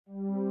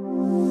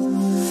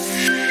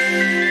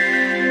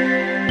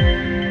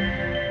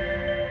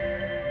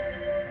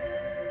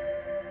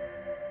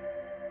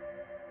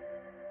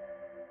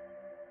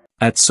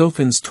At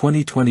SOFINS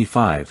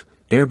 2025,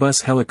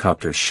 Airbus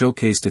Helicopters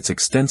showcased its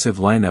extensive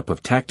lineup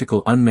of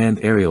tactical unmanned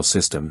aerial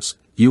systems,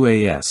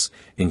 UAS,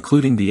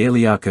 including the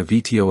Aliaka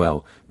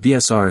VTOL,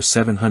 VSR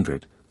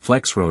 700,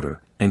 Flexrotor,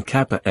 and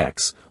Kappa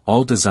X,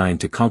 all designed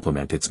to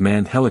complement its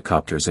manned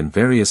helicopters in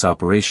various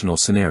operational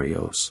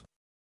scenarios.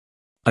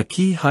 A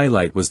key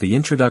highlight was the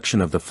introduction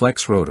of the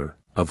Flexrotor,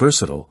 a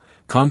versatile,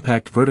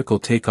 compact vertical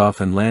takeoff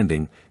and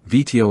landing,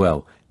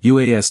 VTOL,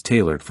 UAS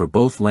tailored for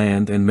both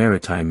land and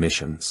maritime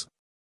missions.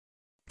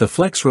 The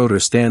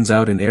Flexrotor stands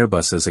out in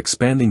Airbus's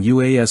expanding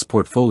UAS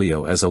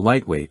portfolio as a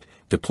lightweight,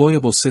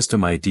 deployable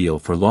system ideal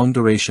for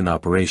long-duration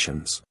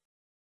operations.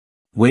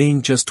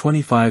 Weighing just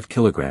 25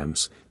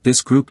 kilograms,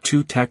 this Group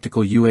 2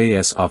 tactical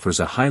UAS offers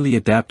a highly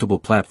adaptable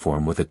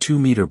platform with a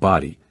 2-meter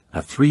body,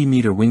 a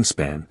 3-meter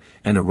wingspan,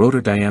 and a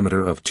rotor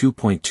diameter of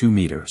 2.2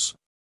 meters.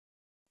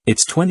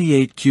 Its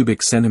 28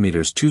 cubic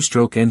centimeters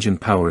two-stroke engine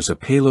powers a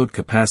payload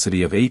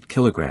capacity of 8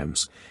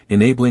 kilograms,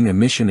 enabling a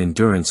mission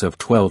endurance of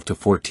 12 to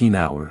 14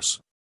 hours.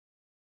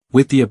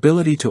 With the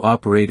ability to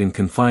operate in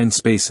confined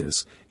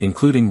spaces,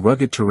 including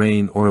rugged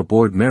terrain or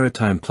aboard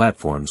maritime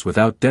platforms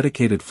without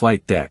dedicated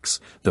flight decks,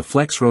 the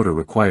Flexrotor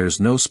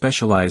requires no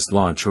specialized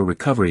launch or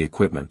recovery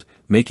equipment,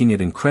 making it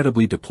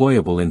incredibly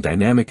deployable in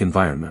dynamic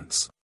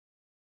environments.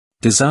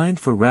 Designed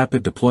for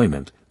rapid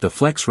deployment, the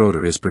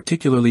Flexrotor is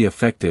particularly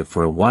effective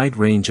for a wide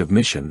range of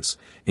missions,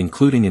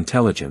 including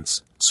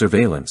intelligence,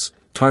 surveillance,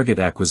 target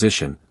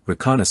acquisition,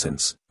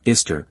 reconnaissance,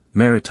 ISTER,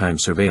 maritime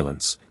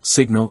surveillance,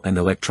 signal and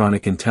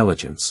electronic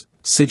intelligence,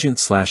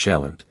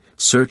 SIGINT/ELINT,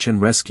 search and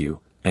rescue,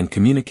 and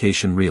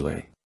communication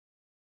relay.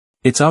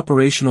 Its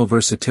operational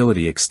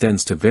versatility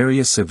extends to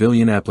various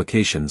civilian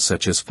applications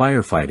such as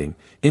firefighting,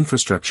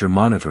 infrastructure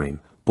monitoring,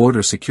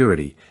 border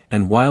security,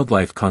 and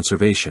wildlife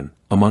conservation,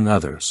 among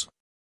others.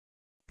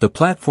 The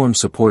platform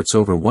supports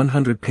over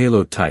 100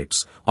 payload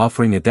types,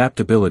 offering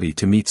adaptability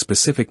to meet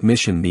specific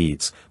mission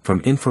needs,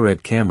 from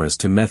infrared cameras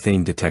to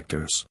methane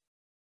detectors.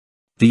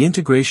 The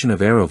integration of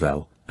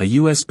Aerovel, a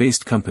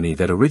US-based company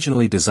that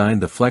originally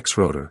designed the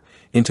Flexrotor,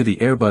 into the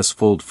Airbus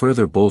fold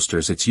further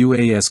bolsters its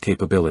UAS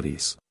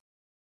capabilities.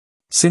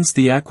 Since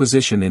the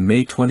acquisition in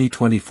May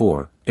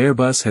 2024,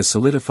 Airbus has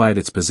solidified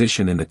its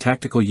position in the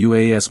tactical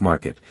UAS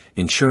market,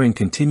 ensuring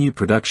continued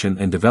production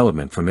and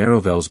development from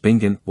Aerovel's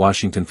Bingen,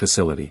 Washington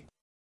facility.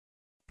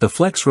 The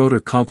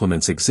Flexrotor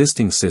complements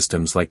existing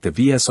systems like the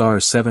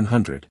VSR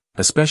 700,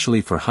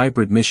 especially for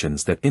hybrid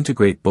missions that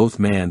integrate both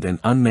manned and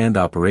unmanned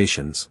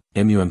operations,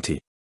 MUMT.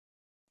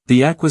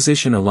 The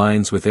acquisition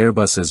aligns with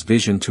Airbus's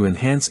vision to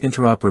enhance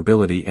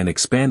interoperability and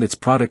expand its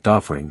product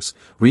offerings,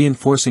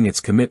 reinforcing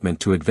its commitment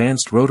to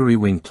advanced rotary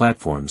wing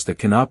platforms that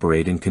can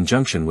operate in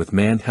conjunction with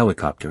manned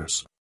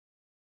helicopters.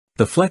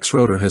 The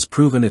Flexrotor has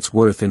proven its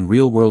worth in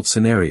real-world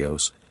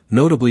scenarios,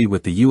 notably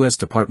with the U.S.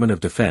 Department of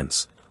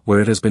Defense, where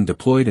it has been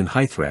deployed in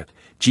high-threat,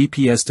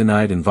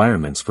 GPS-denied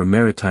environments for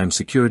maritime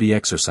security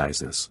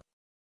exercises.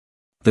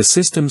 The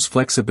system's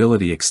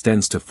flexibility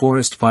extends to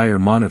forest fire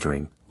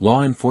monitoring,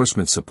 law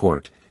enforcement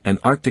support, and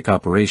Arctic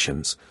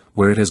operations,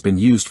 where it has been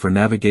used for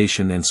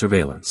navigation and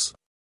surveillance.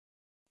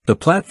 The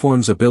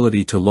platform's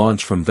ability to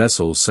launch from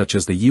vessels such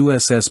as the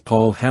USS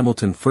Paul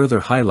Hamilton further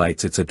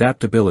highlights its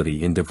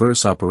adaptability in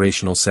diverse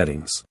operational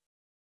settings.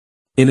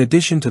 In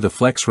addition to the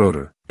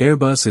Flexrotor,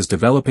 Airbus is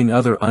developing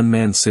other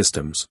unmanned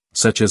systems,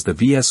 such as the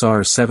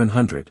VSR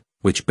 700,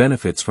 which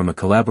benefits from a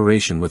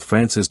collaboration with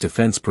France's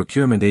Defense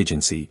Procurement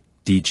Agency,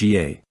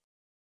 DGA.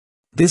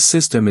 This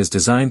system is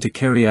designed to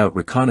carry out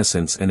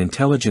reconnaissance and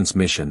intelligence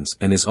missions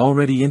and is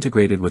already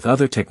integrated with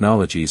other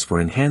technologies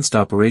for enhanced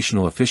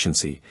operational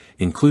efficiency,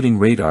 including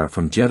radar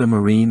from Jeddah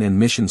Marine and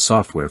mission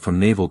software from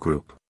Naval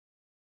Group.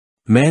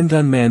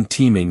 Manned-unmanned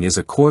teaming is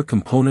a core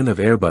component of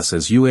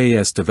Airbus's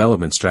UAS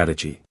development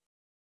strategy.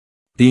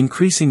 The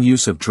increasing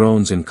use of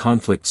drones in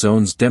conflict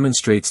zones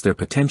demonstrates their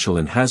potential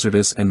in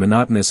hazardous and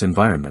monotonous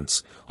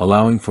environments,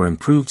 allowing for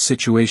improved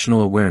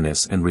situational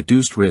awareness and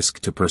reduced risk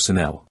to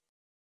personnel.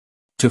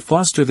 To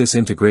foster this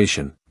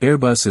integration,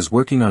 Airbus is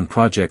working on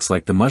projects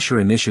like the Musher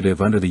initiative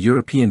under the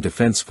European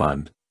Defence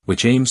Fund,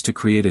 which aims to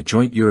create a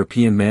joint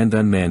European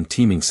manned-unmanned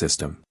teaming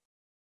system.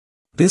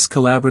 This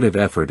collaborative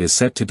effort is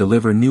set to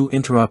deliver new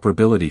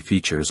interoperability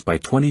features by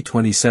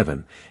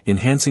 2027,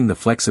 enhancing the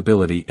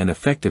flexibility and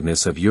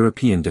effectiveness of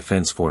European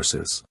defense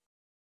forces.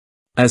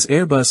 As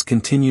Airbus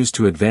continues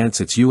to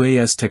advance its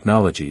UAS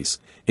technologies,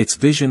 its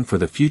vision for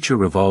the future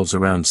revolves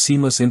around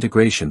seamless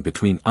integration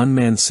between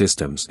unmanned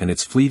systems and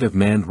its fleet of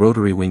manned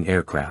rotary wing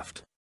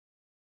aircraft.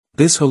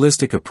 This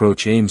holistic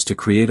approach aims to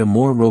create a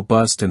more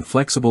robust and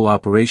flexible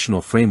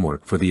operational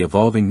framework for the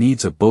evolving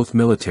needs of both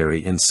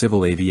military and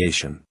civil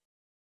aviation.